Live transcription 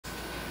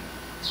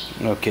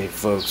Okay,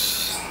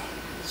 folks,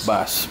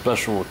 by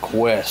special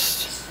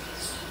request,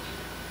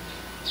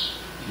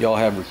 y'all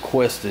have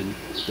requested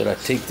that I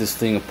take this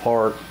thing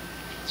apart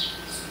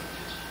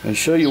and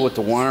show you what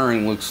the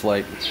wiring looks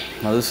like.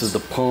 Now, this is the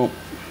pump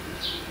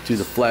to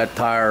the flat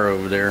tire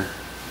over there,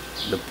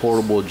 the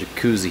portable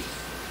Jacuzzi.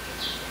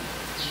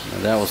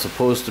 Now, that was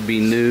supposed to be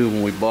new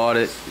when we bought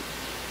it,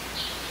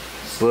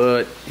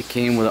 but it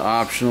came with an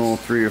optional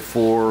 3 or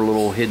 4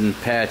 little hidden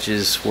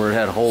patches where it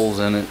had holes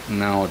in it, and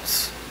now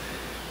it's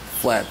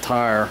flat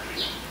tire.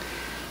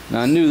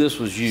 Now, I knew this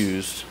was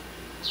used.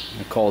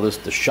 I call this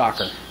the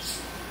shocker.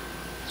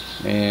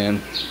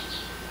 And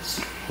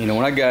you know,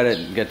 when I got it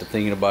and got to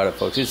thinking about it,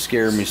 folks, it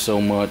scared me so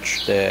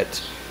much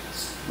that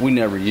we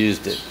never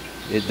used it.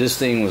 This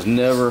thing was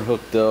never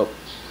hooked up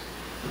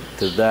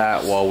to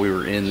that while we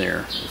were in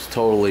there. It was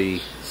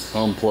totally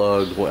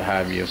unplugged, what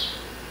have you.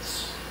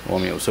 Well,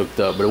 I mean, it was hooked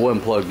up, but it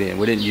wasn't plugged in.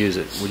 We didn't use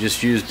it. We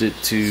just used it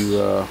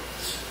to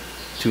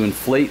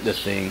inflate the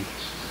thing.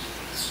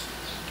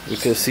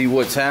 Because, see,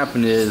 what's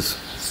happened is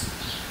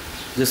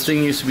this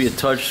thing used to be a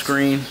touch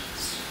screen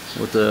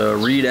with the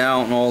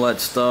readout and all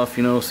that stuff,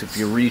 you know, so if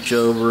you reach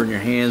over and your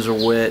hands are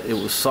wet, it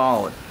was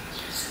solid.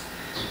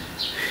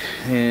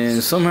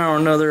 And somehow or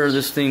another,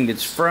 this thing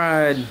gets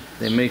fried.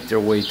 They make their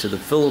way to the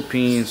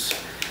Philippines.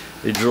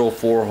 They drill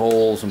 4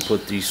 holes and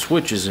put these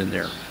switches in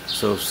there.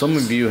 So some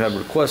of you have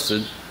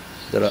requested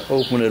that I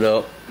open it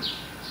up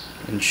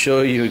and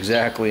show you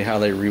exactly how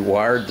they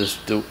rewired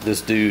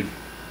this dude.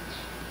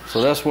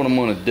 So that's what I'm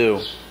going to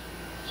do.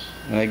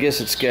 And I guess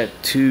it's got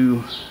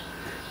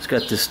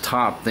this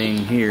top thing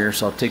here,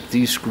 so I'll take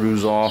these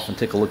screws off and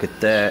take a look at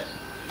that.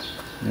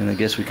 And I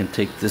guess we can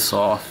take this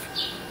off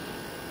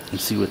and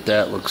see what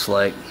that looks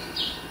like.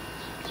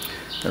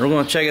 And we're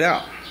going to check it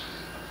out.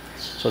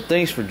 So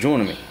thanks for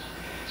joining me.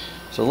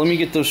 So let me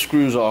get those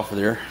screws off of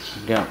there.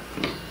 I've got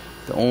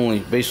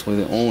basically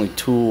the only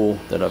tool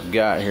that I've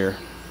got here.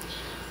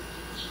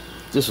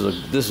 This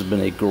has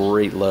been a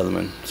great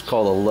Leatherman. It's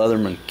called a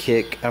Leatherman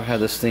Kick. I've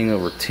had this thing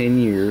over 10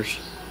 years.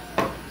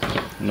 I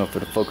don't know if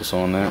it'll focus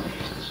on that.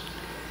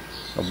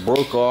 I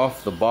broke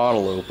off the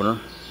bottle opener.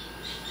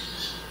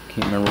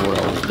 Can't remember what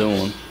I was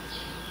doing.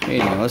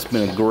 Anyhow, that's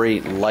been a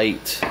great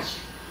light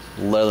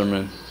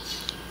Leatherman.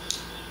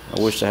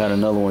 I wish I had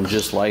another one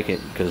just like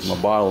it because my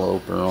bottle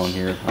opener on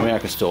here. I mean, I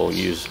can still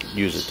use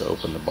it to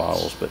open the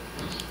bottles, but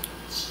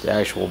the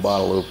actual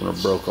bottle opener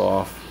broke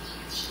off.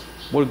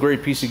 What a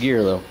great piece of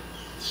gear, though.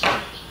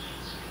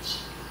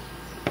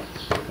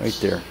 Right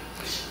there.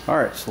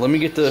 Alright, so let me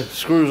get the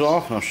screws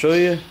off and I'll show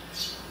you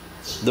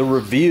the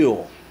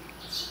reveal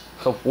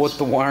of what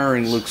the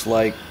wiring looks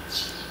like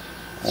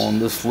on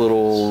this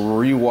little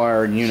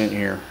rewired unit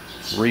here.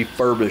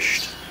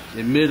 Refurbished.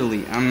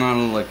 Admittedly, I'm not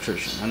an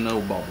electrician. I know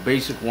about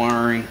basic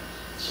wiring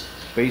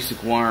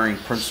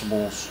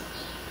principles.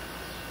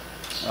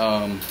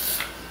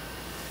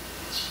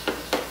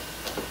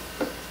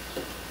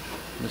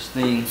 This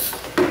thing,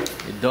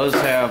 it does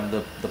have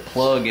the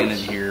plug in it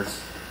here.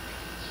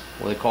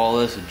 What they call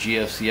this, a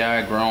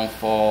GFCI, ground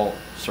fault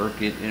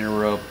circuit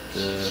interrupt.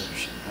 I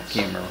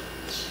can't remember.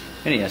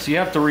 Anyhow, so you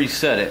have to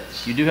reset it.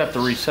 You do have to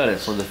reset it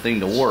for the thing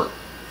to work.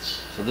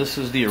 So this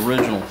is the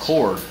original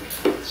cord.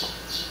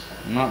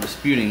 I'm not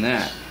disputing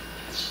that.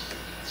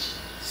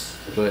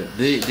 But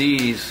this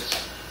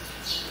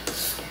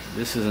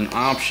is an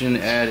option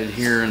added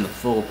here in the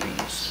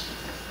Philippines.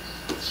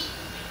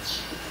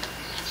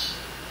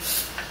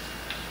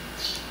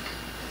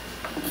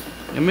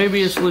 And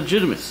maybe it's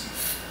legitimate.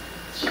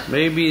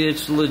 Maybe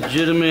it's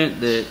legitimate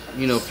that,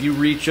 you know, if you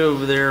reach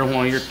over there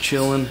while you're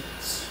chilling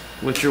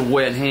with your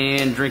wet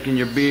hand, drinking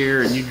your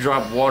beer, and you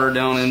drop water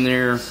down in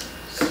there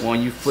while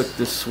you flick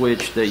this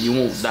switch, that you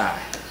won't die.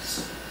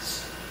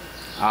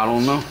 I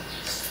don't know.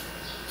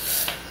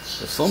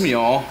 But some of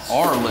y'all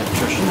are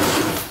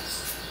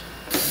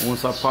electricians.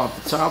 Once I pop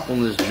the top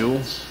on this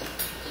jewel,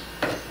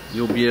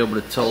 you'll be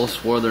able to tell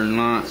us whether or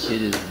not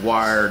it is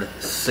wired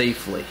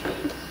safely.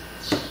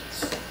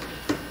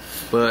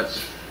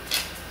 But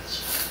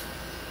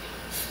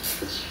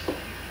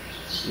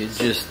it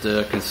just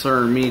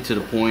concerned me to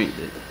the point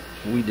that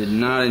we did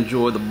not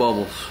enjoy the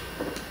bubbles.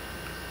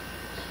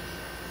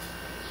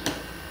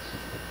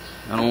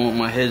 I don't want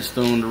my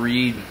headstone to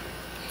read,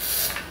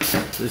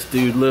 "This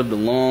dude lived a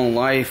long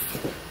life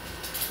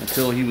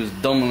until he was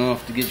dumb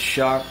enough to get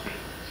shot."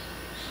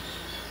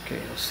 Okay,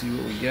 let's see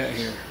what we got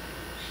here.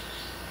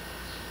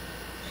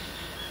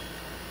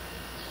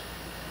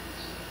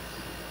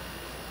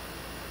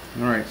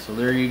 Alright, so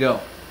there you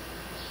go.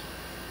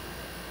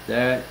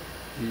 That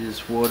is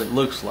what it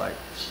looks like.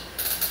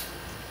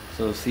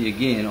 So see,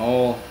 again,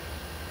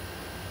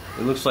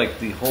 it looks like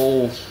the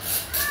whole,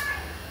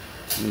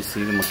 let me see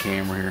my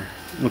camera here.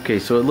 Okay,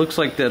 so it looks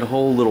like that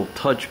whole little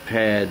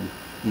touchpad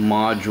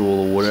module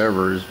or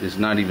whatever is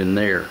not even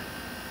there.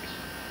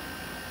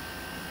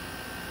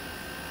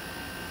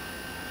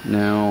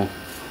 Now,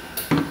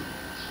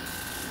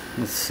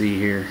 let's see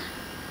here.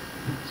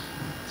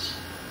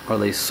 Are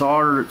they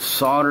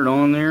soldered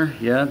on there?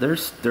 Yeah,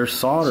 they're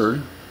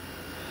soldered.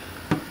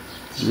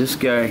 This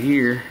guy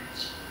here,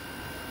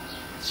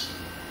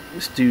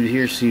 this dude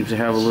here seems to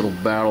have a little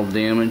battle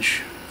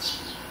damage.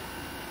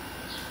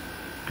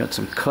 Got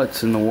some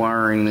cuts in the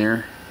wiring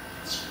there.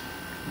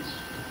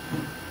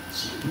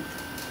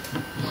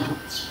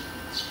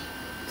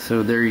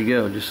 So there you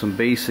go, just some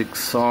basic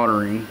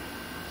soldering.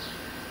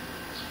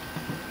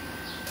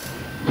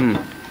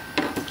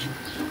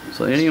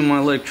 So any of my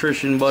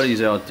electrician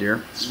buddies out there,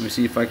 let me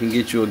see if I can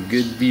get you a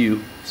good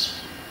view.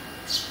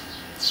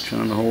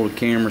 Trying to hold the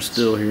camera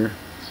still here.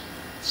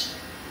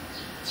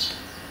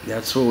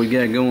 That's what we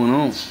got going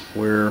on,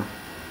 where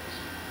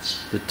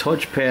the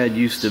touchpad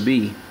used to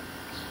be.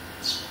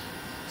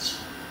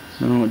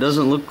 No, it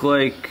doesn't look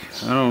like,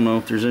 I don't know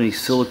if there's any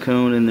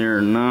silicone in there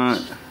or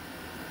not.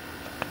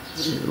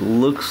 It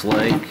looks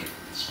like,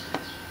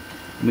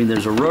 I mean,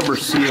 there's a rubber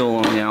seal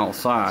on the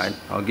outside.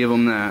 I'll give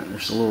them that.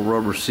 There's a little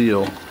rubber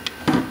seal.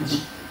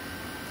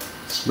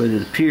 But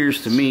it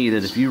appears to me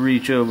that if you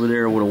reach over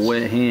there with a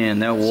wet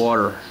hand, that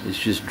water is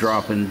just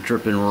dripping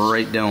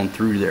right down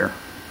through there.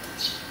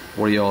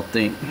 What do y'all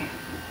think?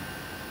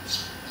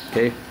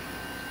 Okay,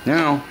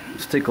 now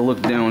let's take a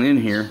look down in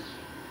here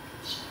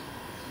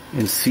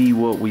and see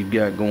what we've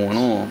got going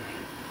on.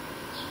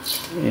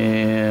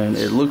 And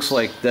it looks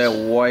like that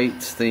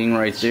white thing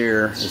right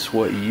there is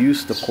what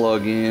used to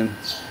plug in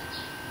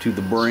to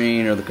the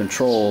brain or the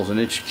controls, and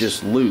it's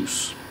just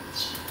loose.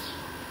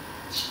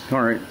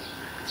 Alright,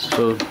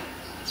 so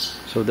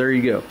there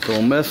you go. So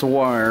a mess of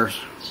wires.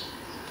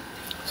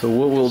 So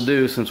what we'll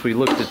do, since we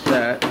looked at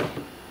that,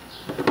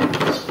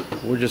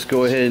 we'll just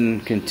go ahead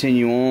and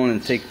continue on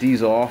and take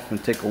these off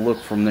and take a look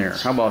from there.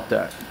 How about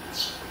that?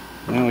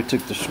 Now we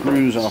took the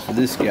screws off of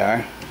this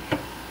guy.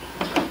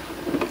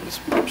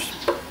 Let's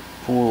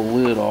pull the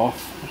lid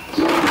off.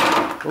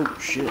 Oh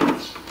shit.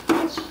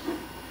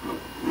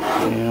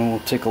 And we'll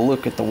take a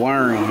look at the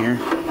wiring here.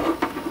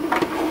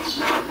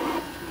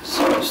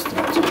 Set this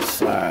thing to the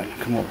side.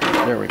 Come over.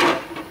 There we go.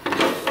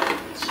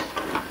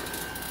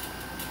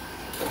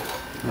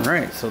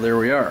 Alright, so there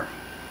we are.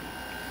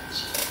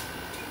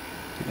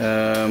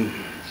 A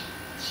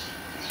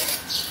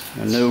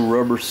no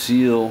rubber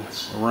seal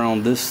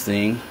around this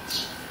thing.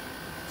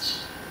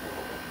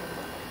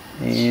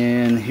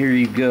 And here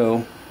you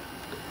go.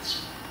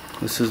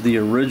 This is the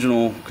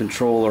original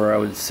controller, I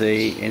would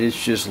say, and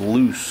it's just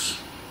loose.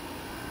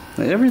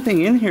 Now,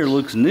 everything in here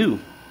looks new.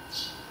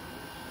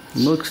 It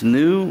looks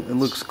new, it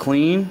looks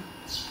clean,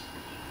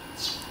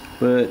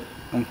 but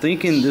I'm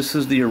thinking this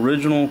is the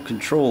original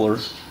controller.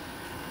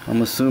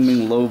 I'm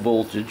assuming low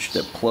voltage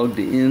that plugged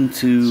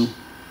into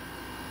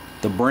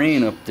the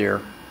brain up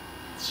there,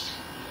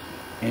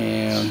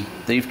 and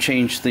they've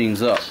changed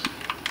things up.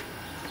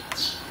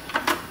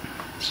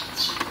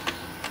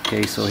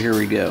 Okay, so here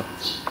we go.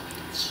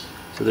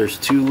 So there's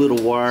two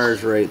little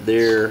wires right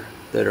there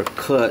that are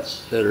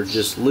cut, that are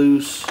just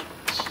loose.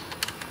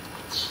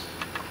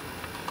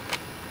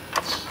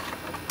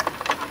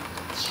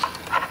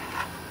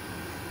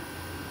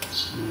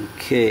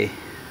 Okay,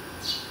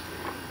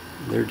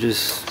 they're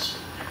just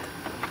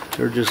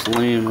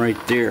laying right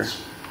there.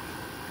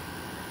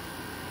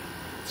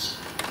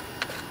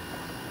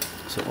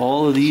 So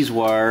all of these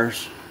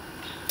wires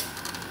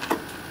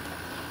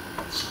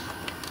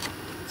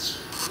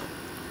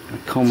are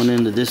coming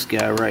into this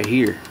guy right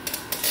here.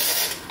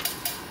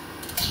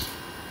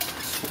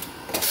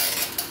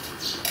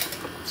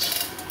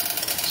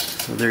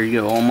 So there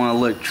you go, all my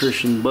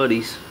electrician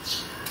buddies.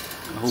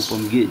 I hope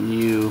I'm getting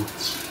you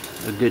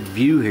a good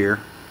view here.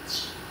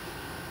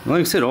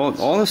 Like I said,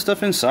 all the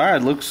stuff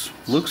inside looks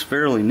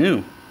fairly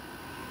new.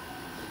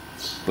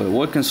 But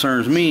what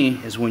concerns me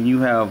is when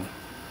you have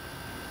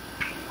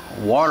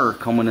water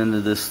coming into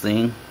this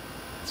thing,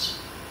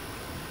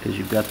 because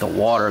you've got the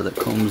water that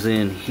comes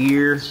in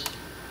here,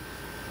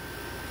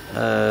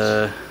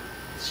 and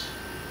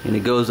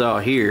it goes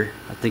out here.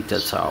 I think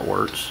that's how it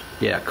works.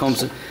 Yeah, it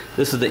comes in.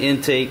 This is the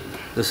intake,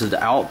 this is the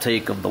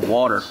outtake of the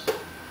water.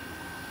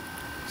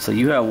 So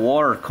you have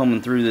water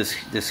coming through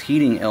this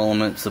heating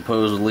element,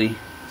 supposedly,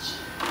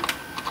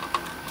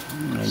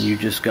 and you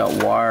just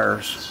got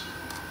wires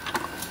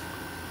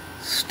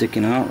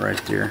sticking out right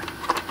there.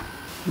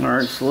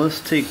 Alright, so let's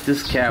take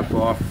this cap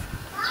off.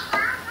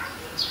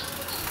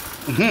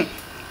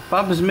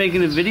 Papa's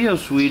making a video,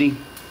 sweetie.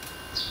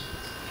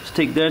 Let's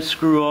take that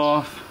screw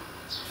off,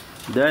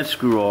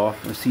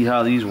 and see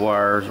how these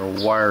wires are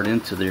wired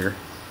into there.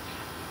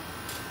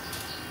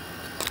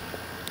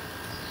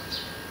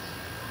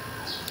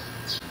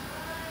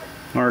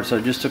 Alright, so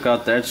I just took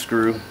out that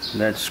screw.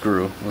 Let's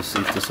see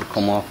if this will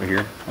come off of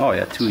here. Oh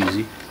yeah, too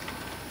easy.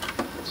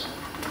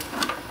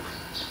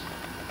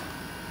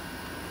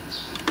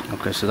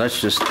 Okay, so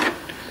that's just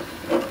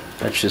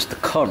the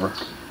cover.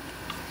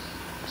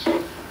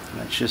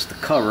 That's just the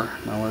cover.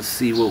 Now let's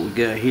see what we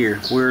got here.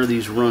 Where are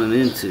these running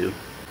into?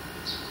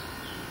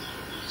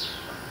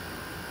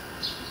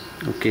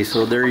 Okay,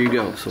 so there you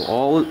go. So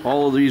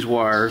all of these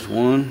wires,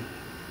 1,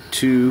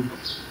 2,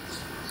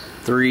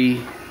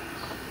 3,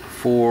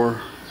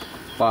 4,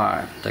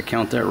 5. Did I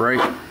count that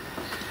right?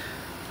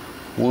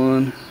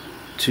 1,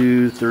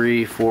 2,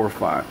 3, 4,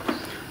 5.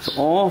 So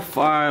all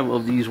 5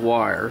 of these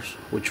wires,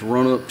 which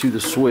run up to the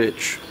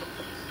switch,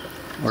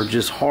 are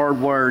just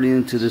hardwired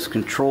into this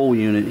control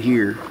unit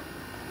here.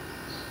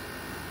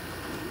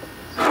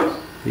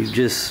 They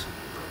just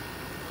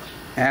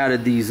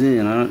added these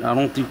in. I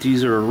don't think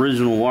these are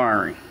original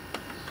wiring.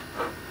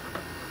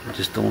 They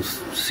just don't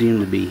seem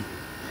to be,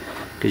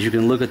 because you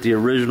can look at the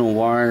original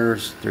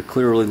wires. They're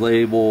clearly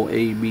labeled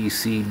A, B,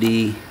 C,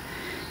 D,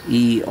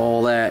 E,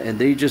 all that, and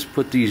they just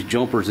put these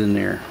jumpers in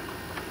there.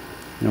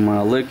 Now, my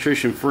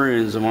electrician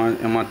friends,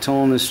 am I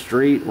telling this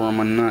straight, or am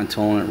I not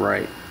telling it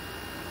right?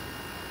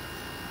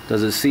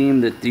 Does it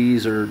seem that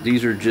these are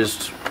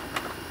just,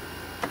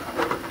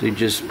 they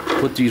just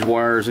put these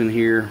wires in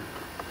here,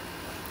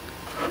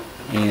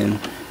 and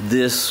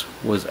this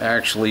was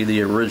actually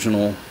the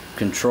original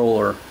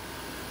controller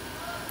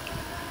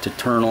to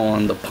turn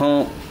on the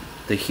pump,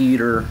 the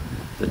heater,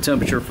 the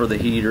temperature for the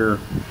heater,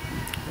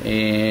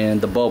 and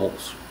the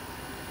bubbles.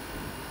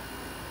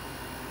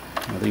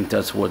 I think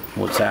that's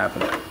what's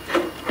happening.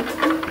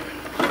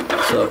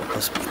 So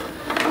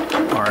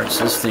alright,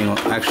 so this thing will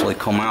actually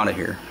come out of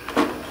here.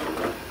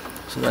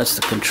 So that's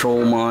the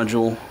control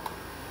module.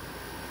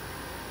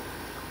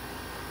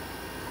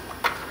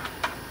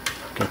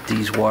 Got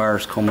these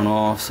wires coming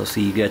off. So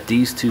see, you got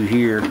these 2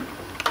 here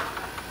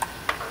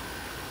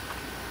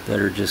that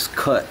are just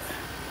cut.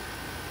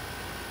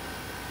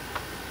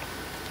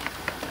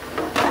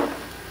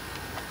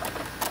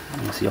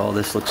 You see, all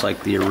this looks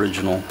like the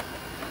original.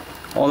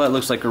 All that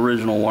looks like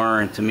original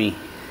wiring to me.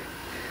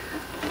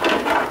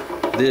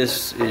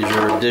 This is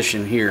your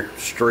addition here,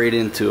 straight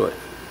into it.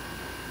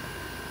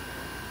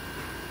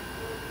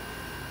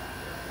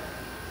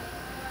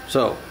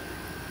 So,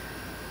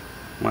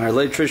 my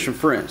electrician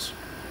friends,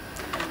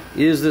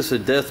 is this a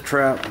death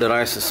trap that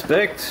I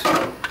suspect? Or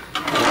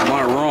am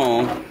I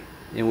wrong?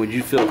 And would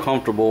you feel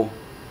comfortable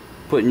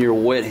putting your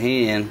wet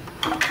hand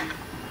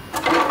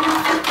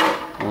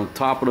on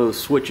top of those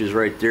switches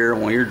right there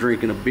while you're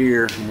drinking a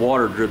beer,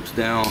 water drips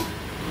down,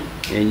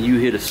 and you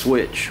hit a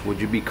switch?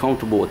 Would you be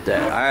comfortable with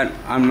that?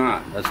 I'm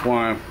not. That's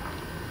why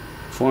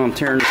I'm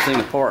tearing this thing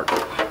apart.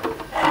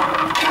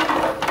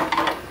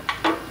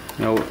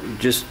 You know,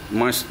 just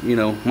my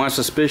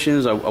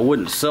suspicions. I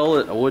wouldn't sell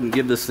it. I wouldn't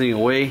give this thing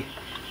away.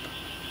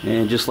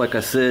 And just like I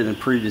said in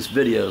previous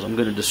videos, I'm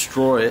going to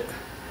destroy it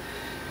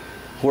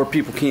where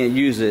people can't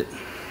use it,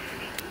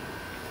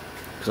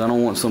 because I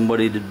don't want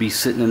somebody to be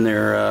sitting in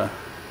their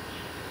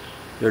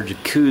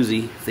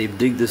jacuzzi if they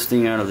dig this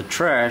thing out of the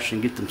trash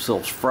and get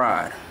themselves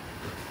fried.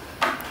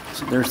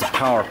 So there's the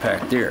power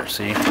pack there,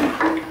 see?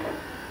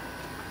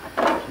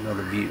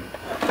 Another view.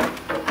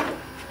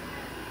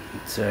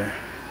 It's I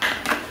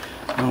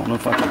don't know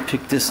if I can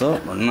pick this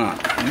up or not.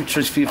 Let me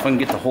try to see if I can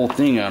get the whole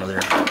thing out of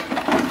there.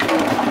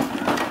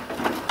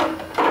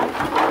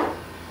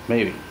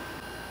 Maybe.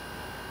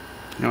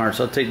 Alright,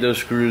 so I'll take those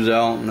screws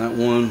out, and that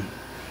one,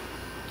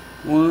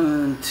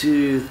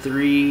 2,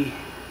 3,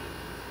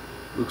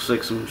 looks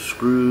like some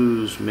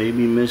screws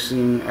maybe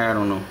missing. I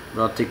don't know,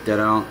 but I'll take that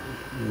out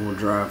and we'll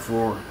drive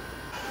forward.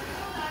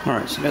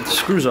 Alright, so I got the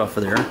screws off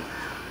of there,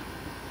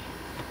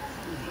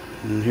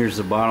 and here's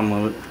the bottom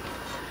of it.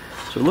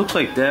 So it looks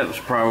like that was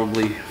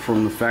probably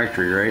from the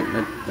factory, right?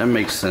 That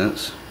makes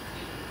sense.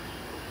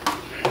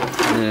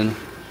 And then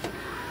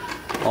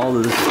all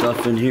of this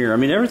stuff in here, I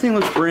mean, everything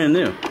looks brand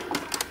new.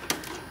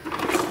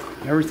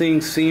 Everything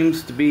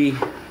seems to be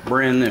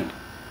brand new,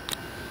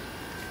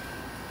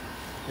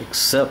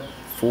 except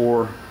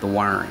for the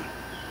wiring.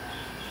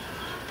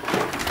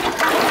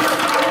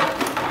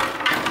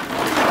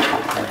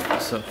 Right,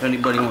 so if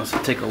anybody wants to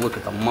take a look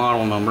at the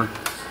model number,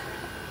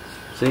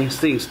 see, this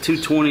thing's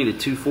 220 to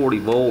 240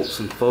 volts,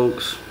 and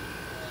folks,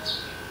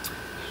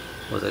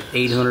 was it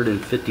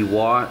 850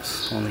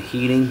 watts on the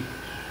heating?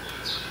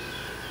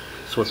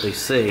 That's what they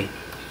say.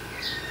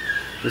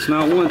 It's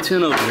not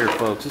 110 over here,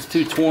 folks. It's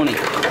 220.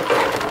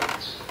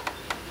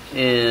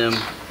 And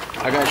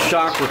I got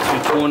shocked with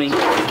 220.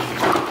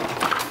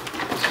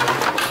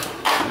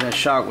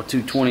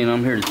 And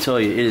I'm here to tell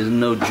you, it is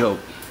no joke.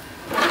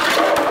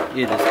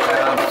 It is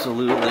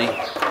absolutely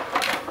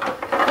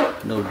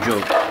no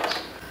joke.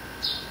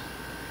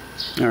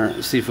 Alright,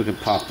 let's see if we can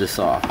pop this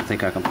off. I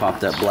think I can pop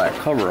that black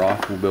cover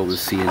off. We'll be able to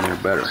see in there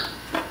better.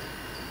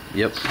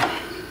 Yep,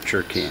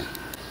 sure can.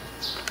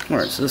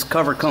 Alright, so this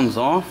cover comes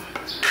off.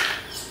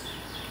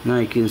 Now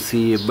you can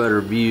see a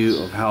better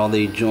view of how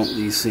they jump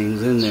these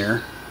things in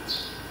there.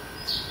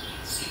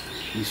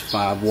 These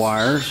 5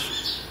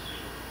 wires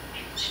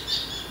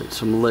that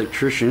some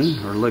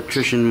electrician or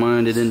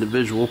electrician-minded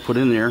individual put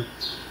in there.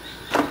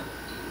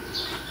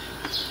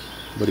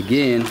 But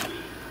again,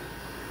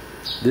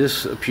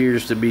 this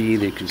appears to be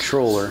the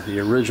controller, the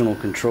original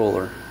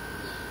controller,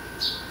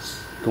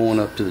 going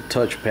up to the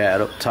touchpad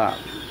up top.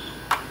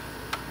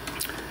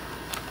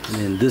 And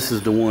then this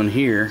is the one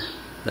here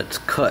that's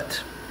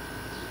cut.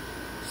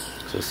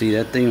 So see,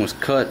 that thing was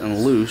cut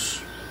and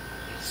loose.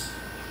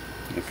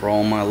 And for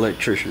all my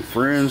electrician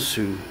friends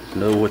who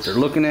know what they're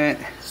looking at,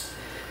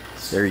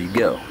 there you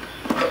go.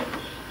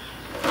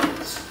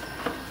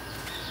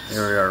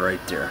 There we are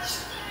right there.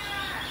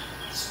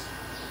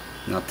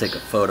 And I'll take a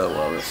photo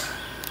of it.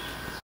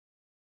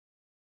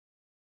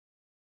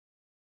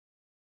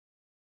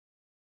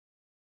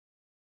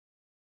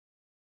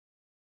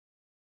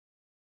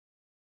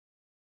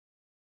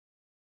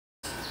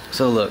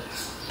 So look,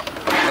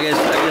 I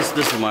guess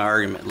this is my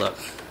argument. Look,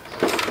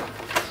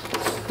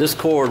 this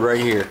cord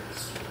right here,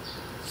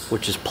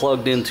 which is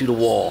plugged into the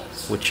wall,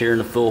 which here in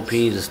the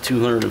Philippines is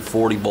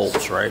 240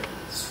 volts, right?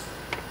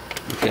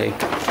 Okay,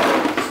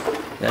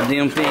 that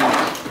damn thing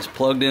is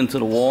plugged into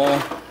the wall.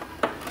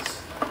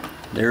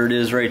 There it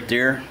is right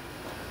there.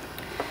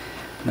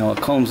 Now it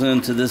comes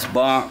into this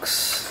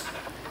box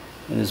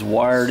and is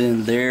wired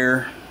in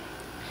there,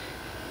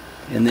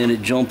 and then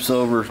it jumps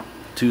over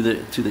to the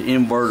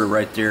inverter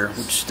right there,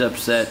 which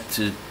steps that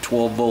to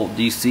 12 volt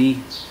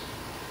DC.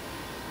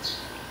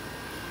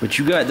 But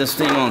you got this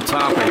thing on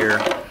top of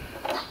here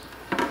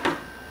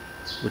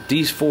with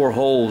these 4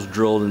 holes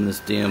drilled in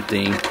this damn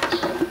thing,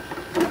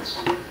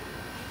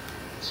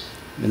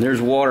 and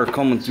there's water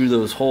coming through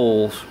those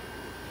holes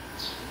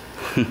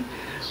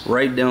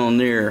right down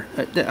there.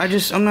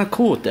 I'm not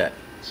cool with that.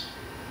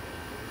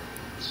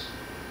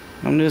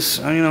 I'm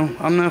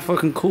not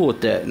fucking cool with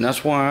that, and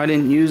that's why I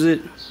didn't use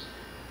it.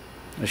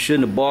 I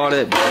shouldn't have bought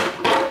it,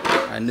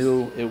 but I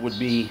knew it would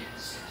be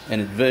an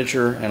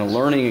adventure and a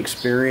learning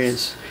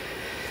experience.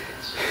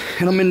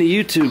 And I'm in the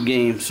YouTube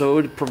game, so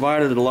it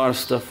provided a lot of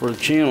stuff for the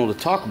channel to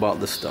talk about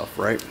this stuff,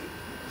 right?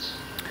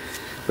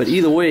 But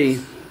either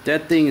way,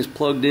 that thing is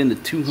plugged into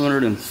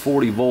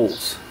 240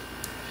 volts.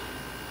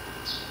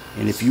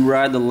 And if you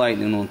ride the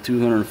lightning on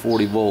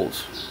 240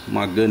 volts,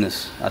 my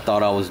goodness, I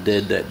thought I was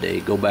dead that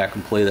day. Go back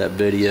and play that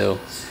video.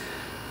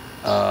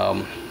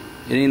 It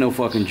ain't no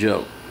fucking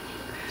joke.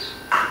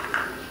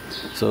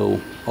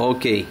 So,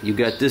 okay, you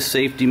got this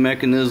safety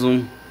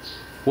mechanism.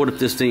 What if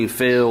this thing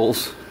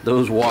fails?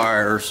 Those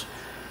wires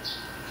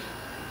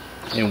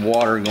and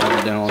water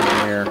going down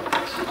there.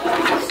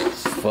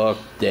 Fuck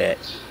that.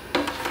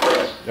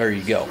 There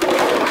you go.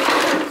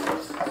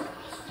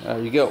 There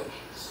you go.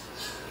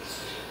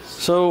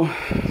 So,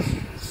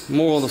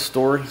 moral of the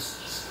story: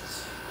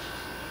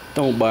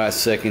 don't buy a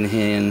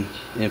second-hand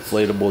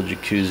inflatable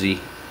jacuzzi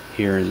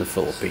here in the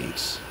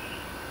Philippines.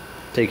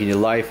 Taking your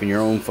life in your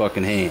own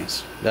fucking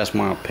hands. That's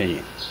my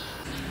opinion.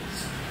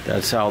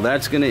 That's how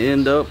that's gonna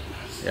end up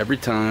every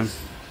time.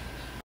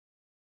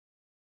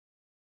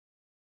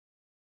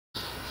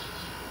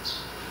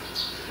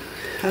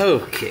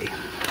 Okay,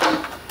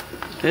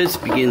 let's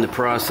begin the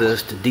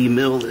process to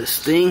DEMIL this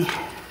thing,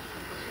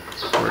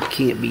 or it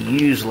can't be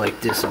used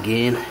like this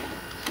again.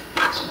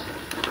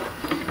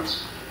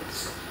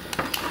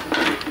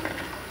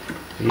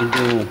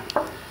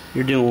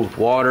 You're dealing with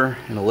water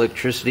and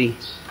electricity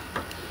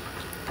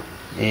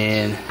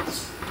and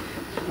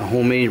a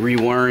homemade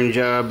rewiring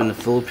job in the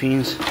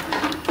Philippines.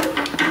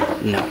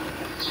 No.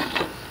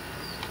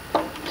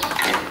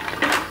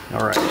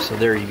 Alright, so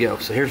there you go.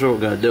 So here's what we're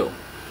going to do.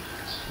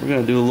 We're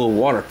going to do a little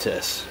water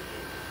test.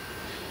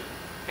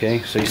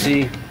 Okay, so you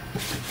see,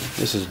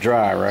 this is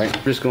dry, right?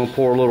 We're just going to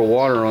pour a little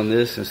water on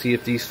this and see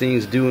if these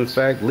things do in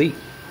fact leak.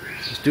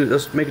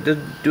 Let's make it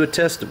do a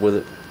test with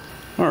it.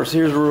 Alright, so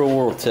here's a real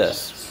world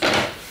test.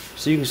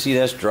 So you can see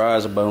that's dry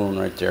as a bone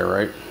right there,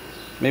 right?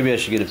 Maybe I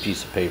should get a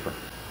piece of paper.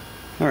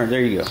 Alright,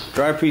 there you go.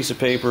 Dry piece of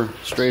paper,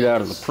 straight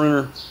out of the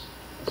printer.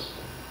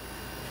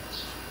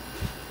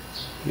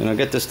 And I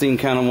got this thing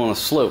kind of on a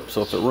slope,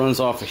 so if it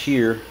runs off of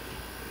here,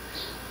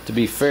 to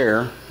be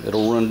fair,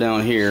 it'll run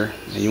down here,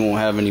 and you won't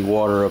have any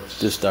water up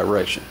this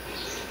direction.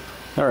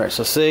 Alright,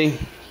 so say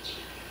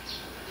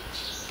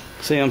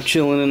I'm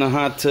chilling in the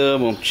hot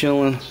tub, I'm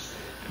chilling,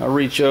 I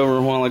reach over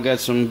while I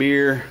got some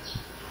beer,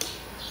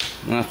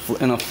 and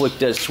I flick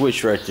that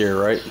switch right there,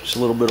 right? Just a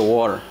little bit of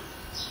water.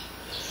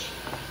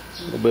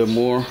 A little bit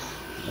more.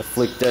 I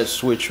flick that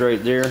switch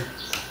right there.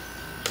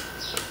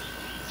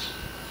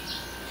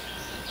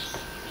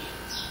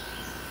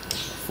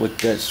 Flick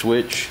that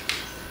switch.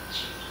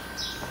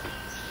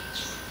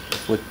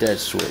 Flick that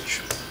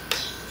switch.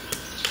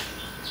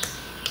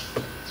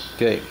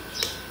 Okay.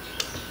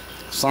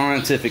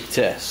 Scientific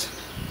test.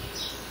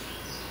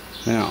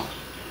 Now,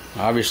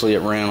 obviously it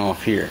ran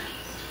off here.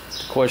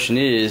 The question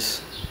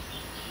is,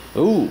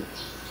 ooh,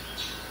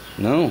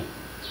 no.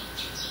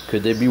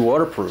 Could they be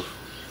waterproof?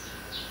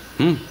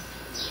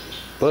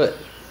 But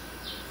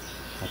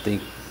I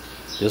think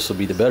this will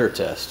be the better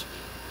test.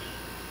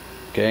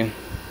 Okay,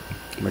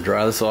 I'm gonna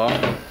dry this off.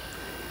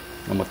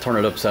 I'm gonna turn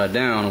it upside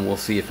down and we'll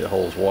see if it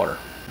holds water.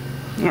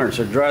 Alright,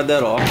 so I dried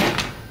that off.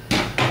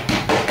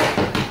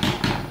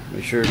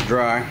 Make sure it's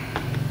dry.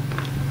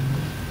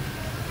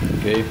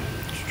 Okay,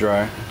 it's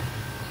dry.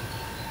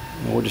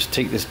 And we'll just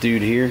take this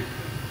dude here.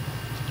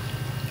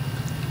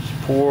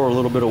 Just pour a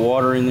little bit of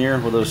water in there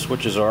where those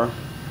switches are.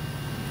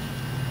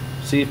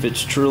 See if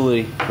it's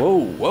truly,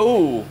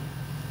 whoa,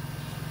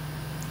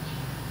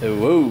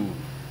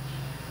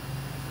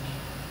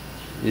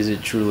 is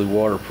it truly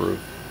waterproof?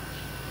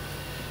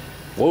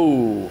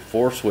 Whoa,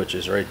 4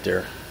 switches right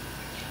there.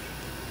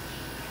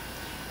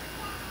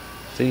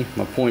 See,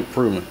 my point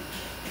proven.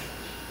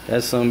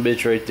 That son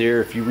bitch right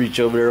there, if you reach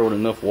over there with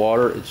enough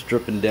water, it's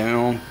dripping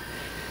down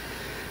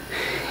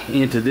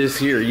into this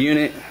here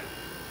unit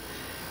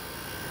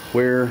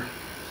where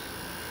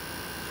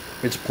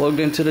it's plugged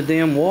into the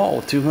damn wall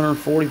with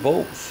 240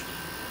 volts.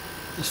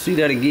 Let's see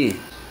that again.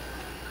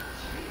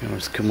 Now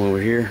let's come over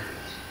here.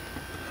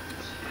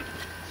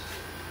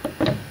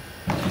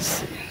 Let's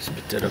see, let's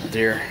put that up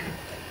there.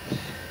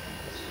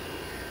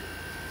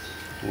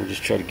 We'll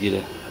just try to get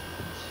a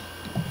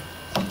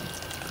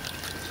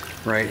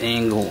right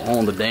angle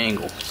on the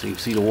dangle so you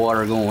can see the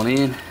water going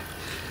in.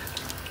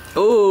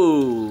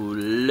 Oh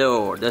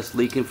Lord, that's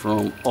leaking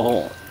from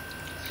all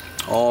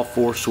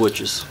 4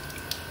 switches.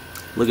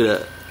 Look at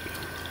that.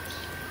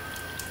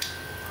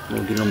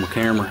 We'll get it on the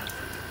camera.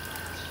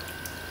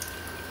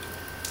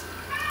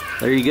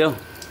 There you go.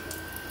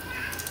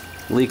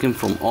 Leaking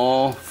from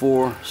all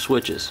 4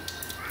 switches.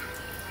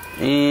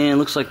 And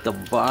looks like the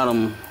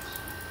bottom,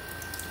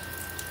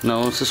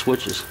 no, it's the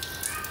switches.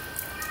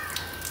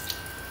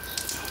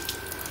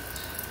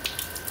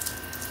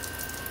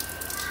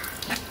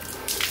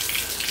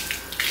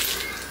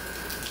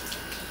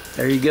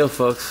 There you go,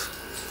 folks.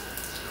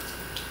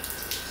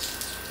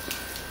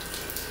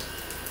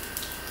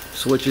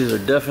 Switches are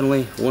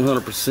definitely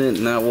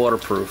 100% not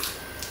waterproof.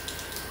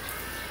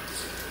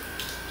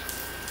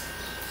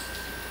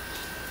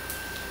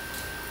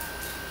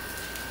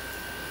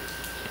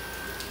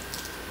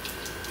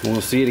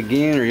 Want to see it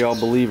again, or y'all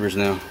believers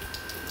now?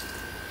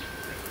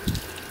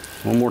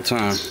 One more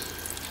time.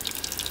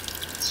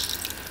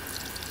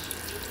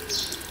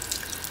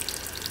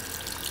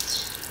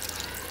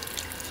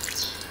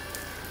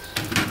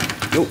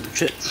 Oh,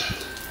 shit.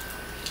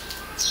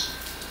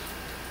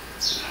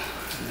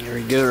 There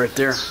we go, right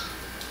there.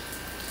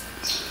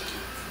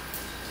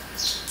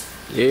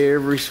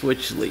 Every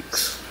switch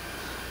leaks.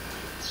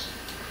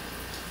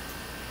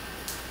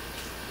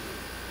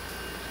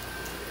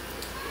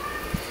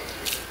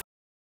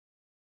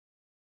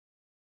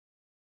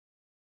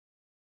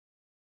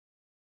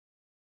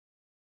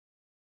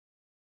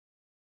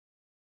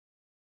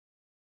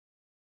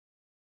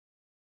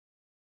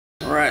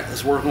 Alright,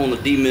 let's work on the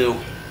DEMIL.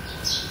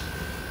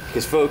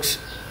 Because folks,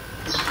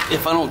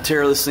 if I don't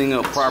tear this thing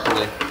up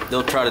properly,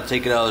 they'll try to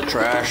take it out of the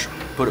trash,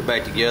 put it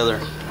back together,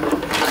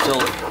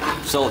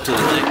 and sell it to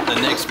the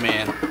next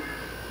man.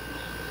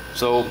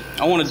 So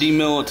I want to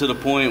DEMIL it to the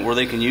point where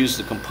they can use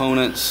the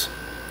components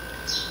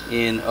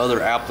in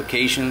other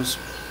applications,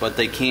 but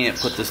they can't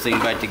put this thing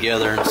back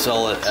together and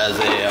sell it as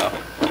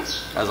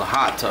a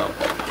hot tub.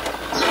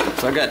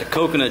 So I got the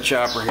coconut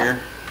chopper here.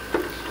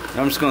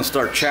 I'm just going to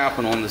start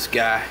chopping on this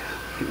guy.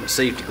 Get my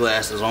safety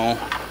glasses on.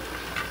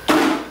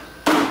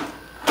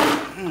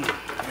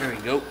 There we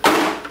go.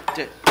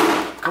 That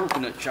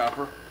coconut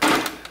chopper.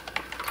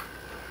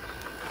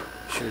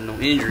 Should have no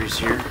injuries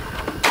here.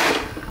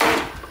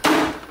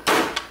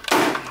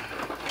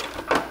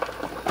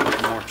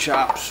 More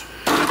chops.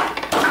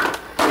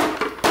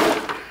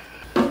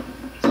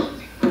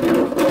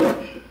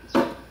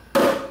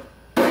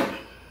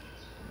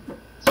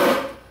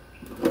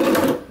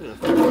 Look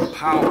at the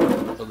power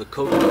of the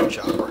coconut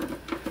chopper.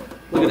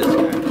 Look at this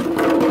guy.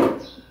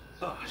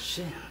 Oh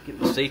shit, get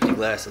my safety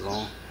glasses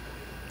on.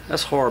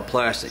 That's hard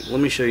plastic.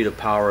 Let me show you the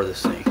power of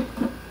this thing.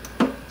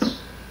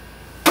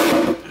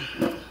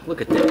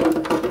 Look at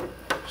that.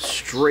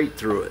 Straight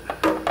through it.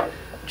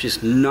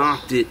 Just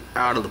knocked it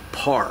out of the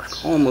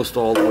park. Almost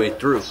all the way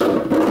through.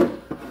 I'm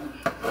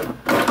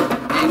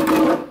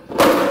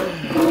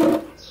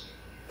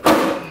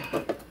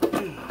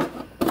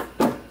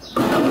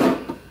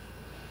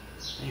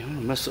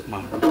gonna mess up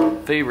my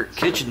favorite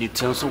kitchen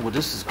utensil. Well,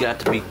 this has got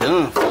to be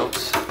done,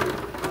 folks.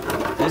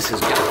 This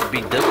has got to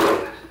be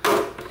done.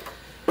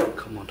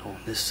 Come on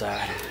this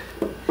side.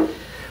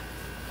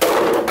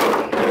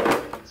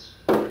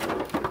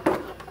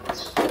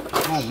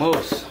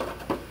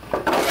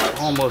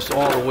 Almost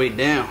all the way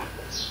down.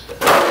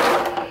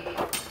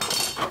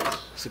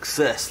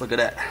 Success. Look at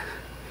that.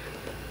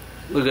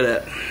 Look at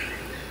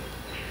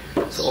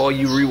that. So all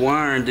you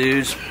rewiring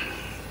dudes,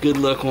 good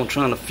luck on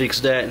trying to fix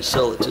that and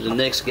sell it to the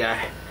next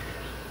guy.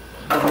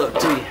 Good luck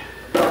to you.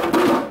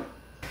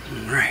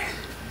 Alright.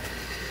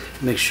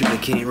 Make sure they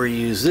can't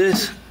reuse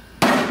this.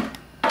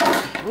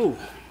 Oh,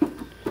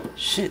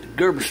 shit, the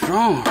Gerber's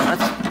strong.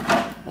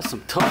 That's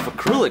some tough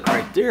acrylic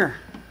right there.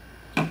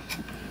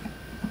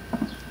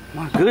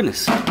 My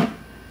goodness. I'm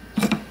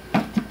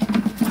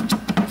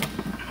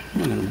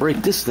gonna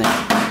break this thing.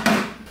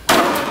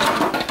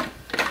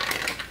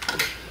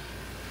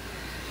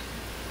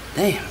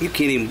 Damn, you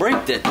can't even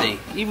break that thing.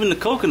 Even the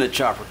coconut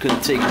chopper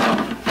couldn't take it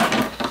out.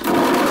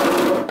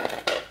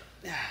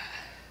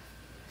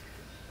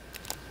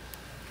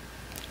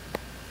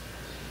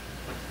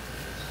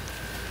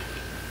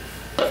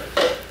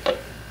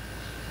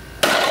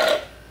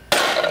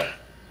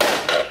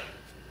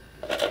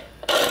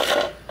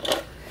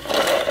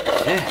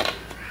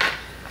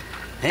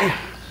 Damn.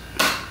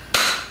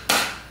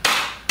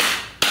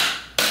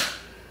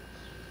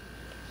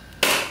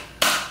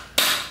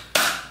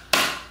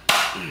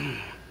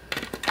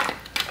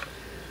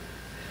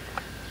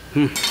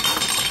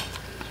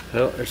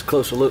 Well, there's a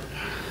closer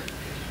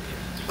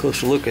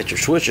look at your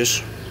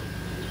switches.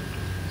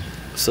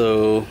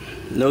 So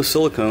no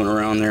silicone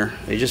around there,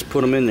 they just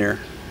put them in there.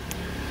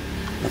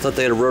 I thought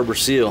they had a rubber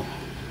seal,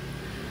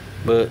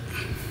 but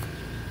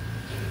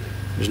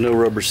there's no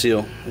rubber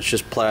seal, it's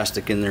just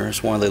plastic in there.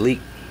 That's why they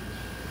leak.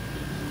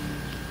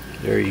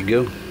 There you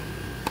go.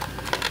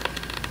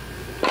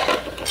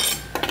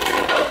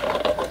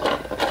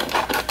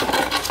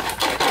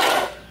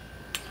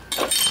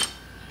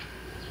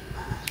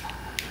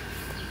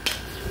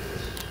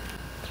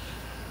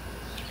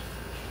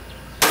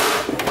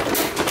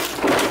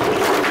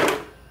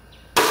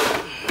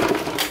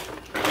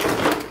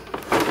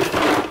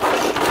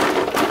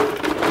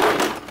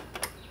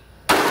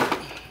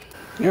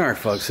 Alright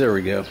folks, there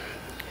we go.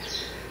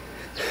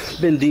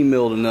 Been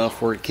demilled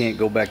enough where it can't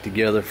go back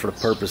together for the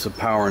purpose of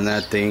powering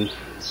that thing.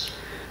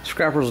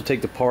 Scrappers will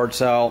take the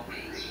parts out.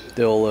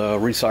 They'll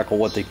recycle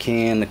what they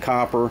can. The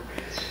copper,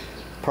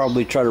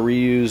 probably try to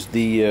reuse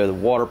the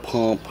water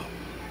pump.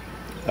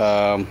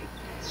 But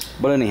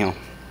anyhow,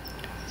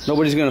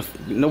 nobody's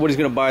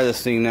gonna buy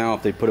this thing now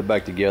if they put it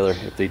back together,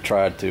 if they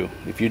tried to.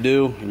 If you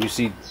do and you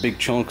see big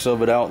chunks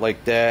of it out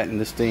like that and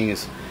this thing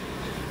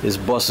is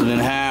busted in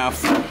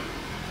half,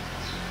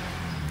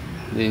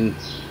 then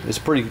it's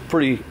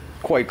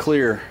quite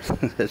clear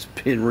that's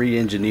been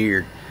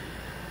re-engineered.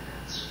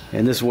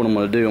 And this is what I'm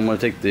going to do. I'm going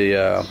to take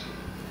the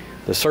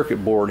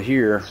circuit board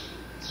here.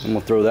 I'm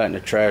going to throw that in the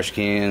trash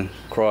can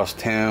across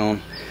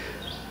town,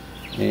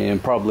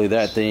 and probably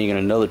that thing in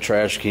another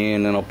trash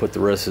can. Then I'll put the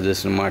rest of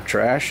this in my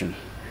trash, and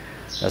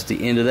that's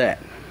the end of that.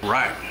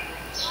 Right.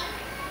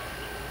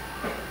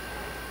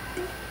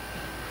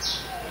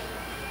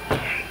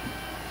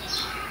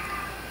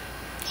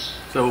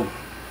 So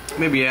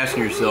maybe you're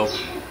asking yourself,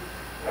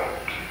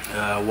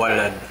 why did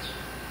I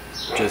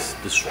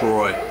just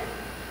destroy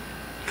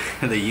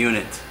the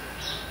unit,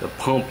 the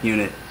pump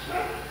unit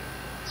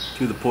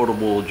to the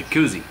portable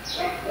jacuzzi?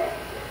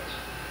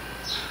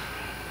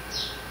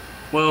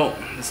 Well,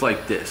 it's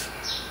like this.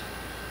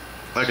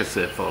 Like I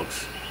said,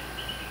 folks,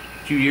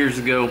 a few years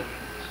ago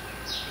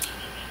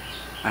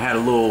I had a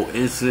little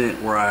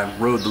incident where I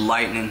rode the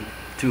Lightning,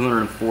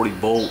 240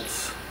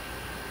 volts.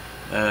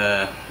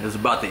 It was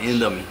about the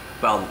end of me.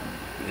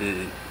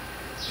 It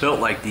felt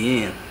like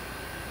the end.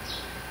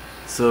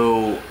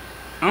 So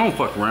I don't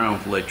fuck around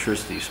with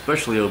electricity,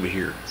 especially over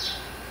here.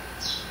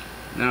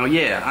 Now,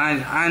 yeah,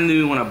 I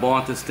knew when I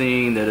bought this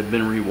thing that it had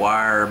been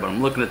rewired, but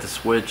I'm looking at the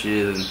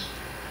switches, and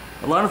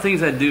a lot of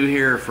things I do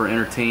here for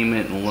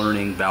entertainment and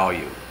learning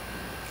value.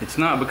 It's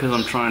not because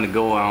I'm trying to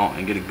go out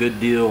and get a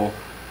good deal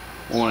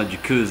on a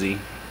jacuzzi,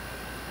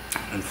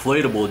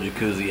 inflatable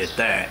jacuzzi at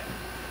that.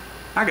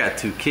 I got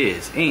 2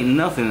 kids. Ain't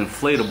nothing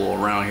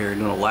inflatable around here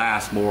gonna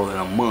last more than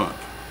a month.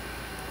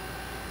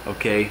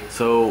 Okay,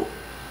 so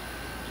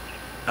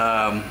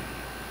a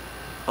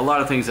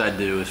lot of things I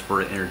do is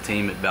for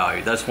entertainment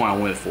value. That's why I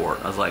went for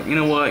it. I was like, you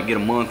know what, get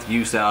a month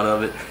use out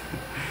of it,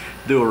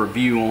 do a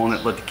review on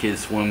it, let the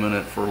kids swim in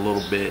it for a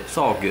little bit. It's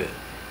all good.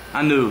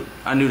 I knew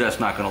that's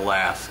not gonna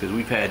last, because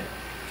we've had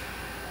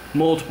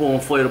multiple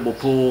inflatable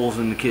pools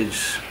and the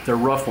kids, they're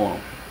rough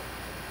on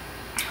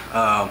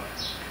them.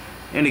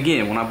 And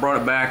again, when I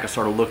brought it back, I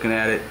started looking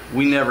at it.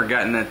 We never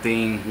got in that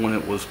thing when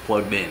it was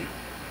plugged in.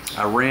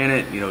 I ran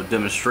it,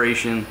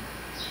 demonstration,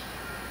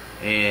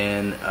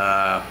 and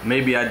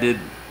maybe I did,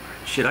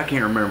 shit, I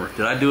can't remember.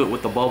 Did I do it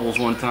with the bubbles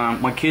one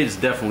time? My kids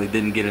definitely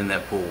didn't get in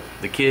that pool.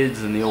 The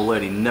kids and the old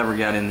lady never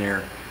got in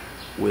there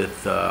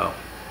with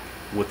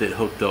it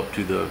hooked up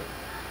to the,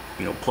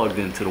 plugged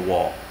into the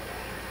wall.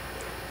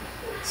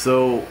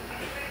 So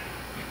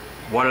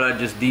why did I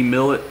just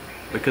DEMIL it?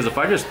 Because if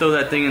I just throw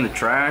that thing in the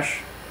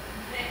trash,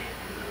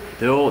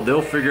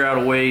 they'll figure out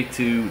a way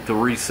to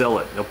resell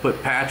it. They'll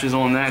put patches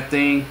on that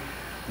thing.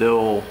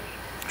 They'll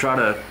try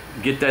to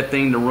get that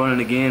thing to run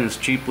it again as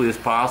cheaply as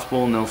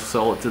possible, and they'll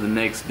sell it to the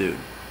next dude.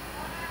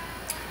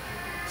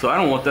 So I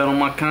don't want that on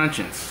my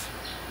conscience.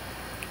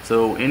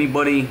 So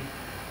anybody,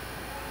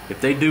 if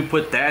they do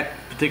put that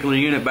particular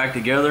unit back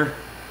together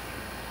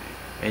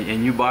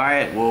and you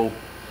buy it, well,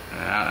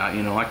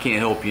 I can't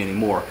help you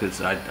anymore, because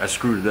I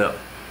screwed it up.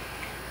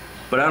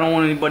 But I don't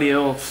want anybody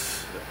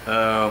else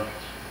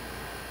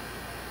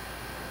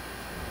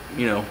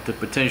to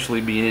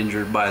potentially be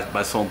injured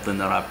by something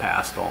that I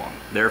passed on.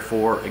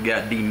 Therefore, it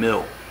got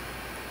DEMIL.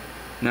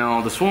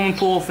 Now, the swimming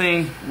pool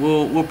thing,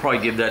 we'll probably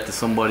give that to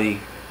somebody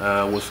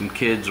with some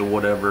kids or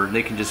whatever.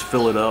 They can just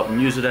fill it up and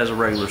use it as a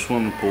regular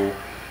swimming pool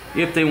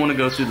if they want to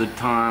go through the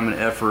time and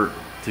effort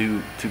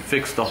to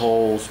fix the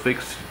holes,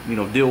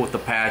 deal with the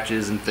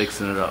patches and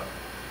fixing it up.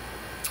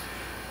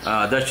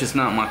 That's just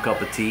not my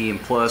cup of tea, and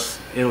plus,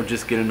 it'll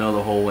just get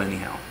another hole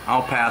anyhow.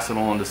 I'll pass it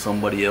on to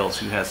somebody else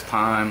who has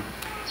time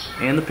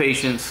and the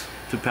patience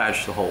to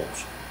patch the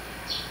holes.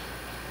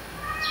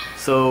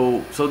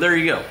 So there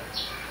you go.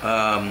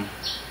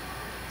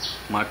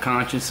 My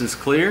conscience is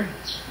clear,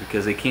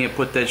 because they can't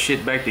put that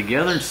shit back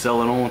together and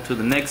sell it on to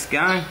the next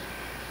guy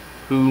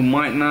who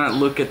might not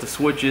look at the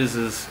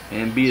switches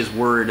and be as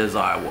worried as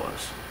I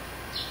was.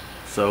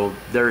 So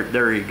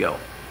there you go.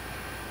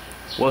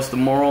 What's the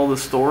moral of the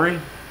story?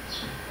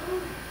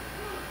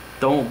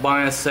 Don't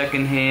buy a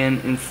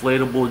second-hand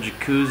inflatable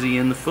jacuzzi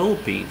in the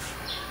Philippines.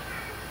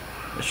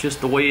 That's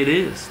just the way it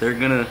is. They're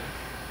gonna,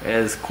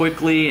 as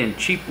quickly and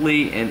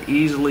cheaply and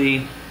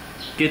easily,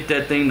 get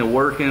that thing to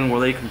working where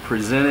they can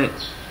present it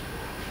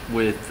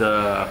with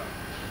the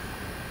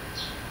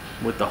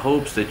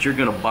hopes that you're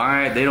gonna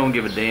buy it. They don't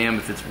give a damn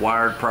if it's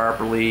wired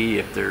properly,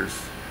 if there's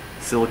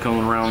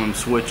silicone around them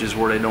switches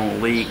where they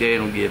don't leak. They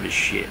don't give a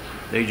shit.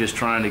 They're just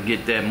trying to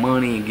get that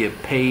money and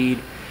get paid,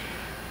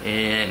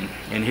 and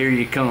here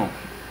you come.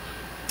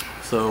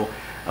 So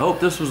I hope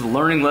this was a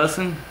learning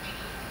lesson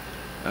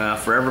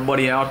for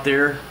everybody out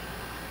there.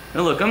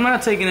 Now look, I'm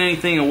not taking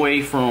anything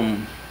away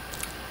from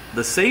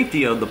the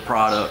safety of the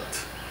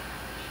product,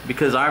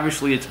 because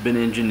obviously it's been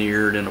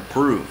engineered and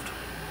approved,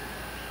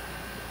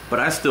 but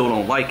I still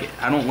don't like it.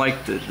 I don't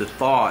like the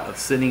thought of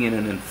sitting in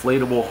an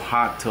inflatable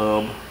hot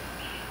tub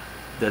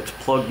that's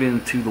plugged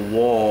into the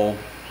wall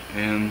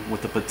and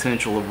with the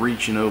potential of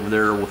reaching over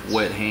there with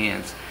wet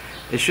hands.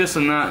 It's just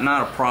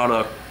not a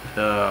product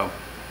that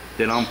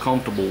I'm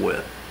comfortable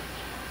with.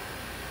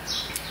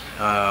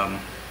 And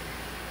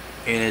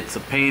it's a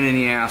pain in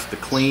the ass to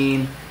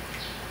clean.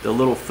 The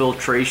little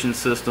filtration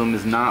system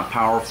is not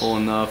powerful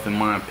enough, in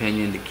my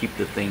opinion, to keep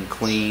the thing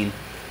clean.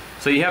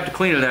 So you have to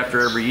clean it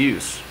after every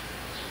use.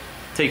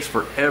 It takes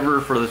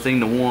forever for the thing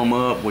to warm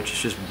up, which is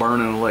just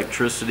burning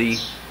electricity.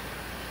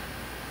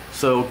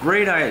 So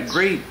great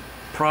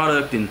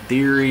product in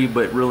theory,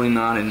 but really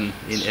not in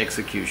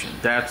execution.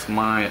 That's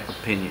my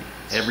opinion.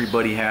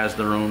 Everybody has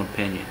their own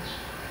opinion.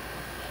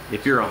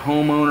 If you're a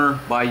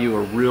homeowner, buy you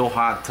a real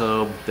hot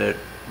tub that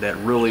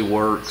really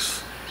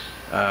works,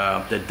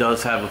 that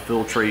does have a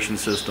filtration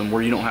system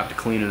where you don't have to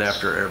clean it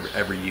after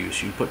every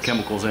use. You can put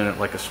chemicals in it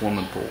like a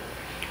swimming pool.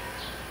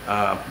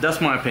 That's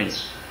my opinion.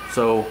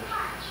 So,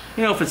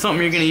 you know, if it's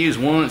something you're going to use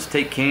once,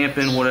 take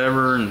camping,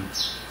 whatever, and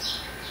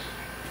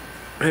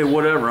hey,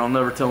 whatever, I'll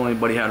never tell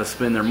anybody how to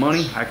spend their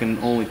money. I can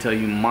only tell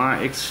you my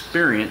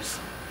experience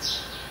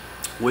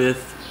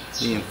with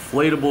the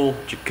inflatable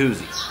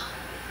jacuzzi.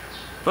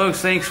 Folks,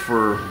 thanks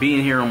for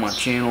being here on my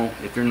channel.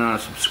 If you're not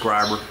a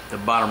subscriber, the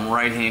bottom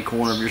right hand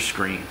corner of your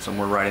screen,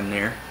 somewhere right in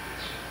there.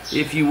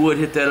 If you would,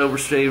 hit that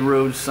overstay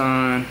road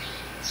sign,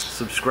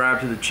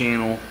 subscribe to the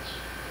channel.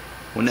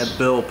 When that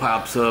bell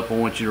pops up, I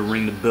want you to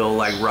ring the bell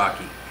like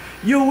Rocky.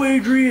 Yo,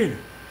 Adrian,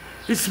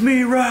 it's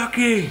me,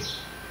 Rocky.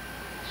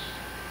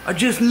 I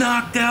just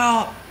knocked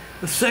out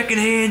a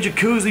second-hand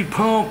jacuzzi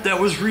pump that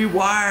was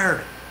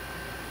rewired.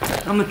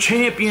 I'm the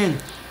champion.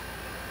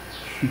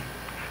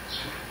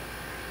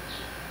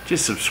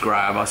 Just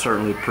subscribe. I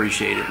certainly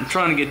appreciate it. I'm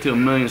trying to get to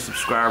 1 million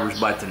subscribers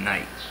by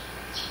tonight.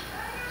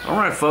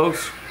 Alright,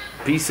 folks.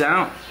 Peace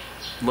out.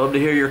 Love to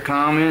hear your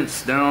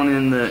comments down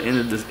in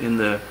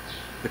the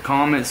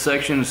comment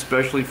section,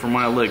 especially for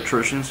my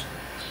electricians.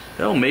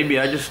 Hell, maybe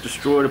I just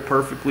destroyed a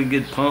perfectly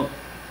good pump.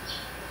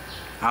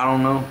 I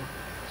don't know.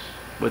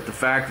 But the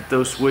fact that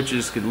those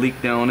switches could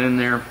leak down in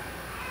there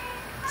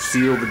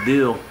sealed the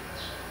deal.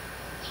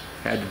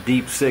 Had to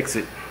deep six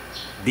it,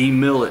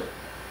 DEMIL it,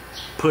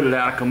 put it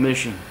out of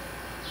commission.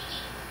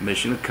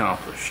 Mission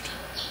accomplished.